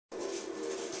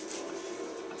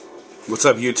What's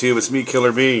up, YouTube? It's me,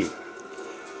 Killer B.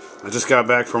 I just got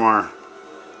back from our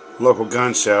local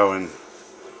gun show, and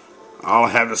all I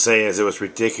have to say is it was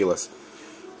ridiculous.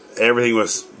 Everything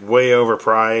was way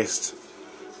overpriced.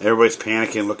 Everybody's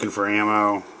panicking, looking for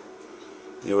ammo.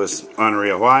 It was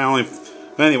unreal. Well,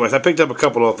 anyways, I picked up a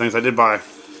couple of things. I did buy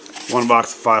one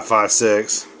box of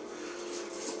 5.56.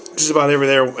 Just about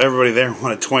everybody there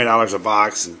wanted $20 a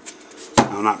box, and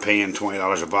I'm not paying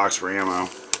 $20 a box for ammo.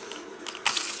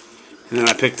 And then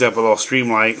I picked up a little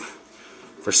Streamlight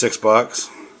for $6.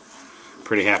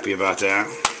 Pretty happy about that.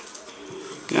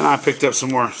 And I picked up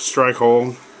some more Strike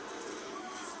Hold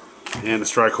and the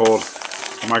Strike Hold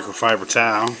microfiber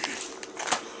towel.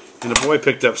 And the boy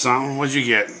picked up something. What'd you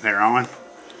get there, Owen?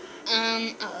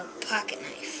 A pocket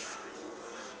knife.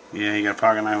 Yeah, you got a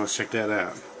pocket knife. Let's check that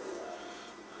out.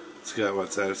 It's got,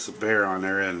 what's that? It's a bear on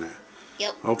there, isn't it?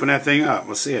 Yep. Open that thing up.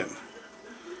 Let's see it.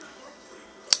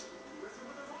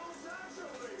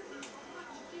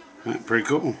 Pretty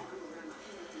cool.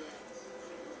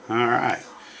 Alright.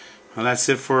 Well, that's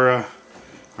it for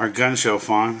our gun show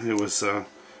fun. It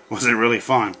wasn't really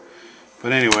fun.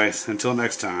 But anyways, until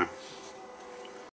next time.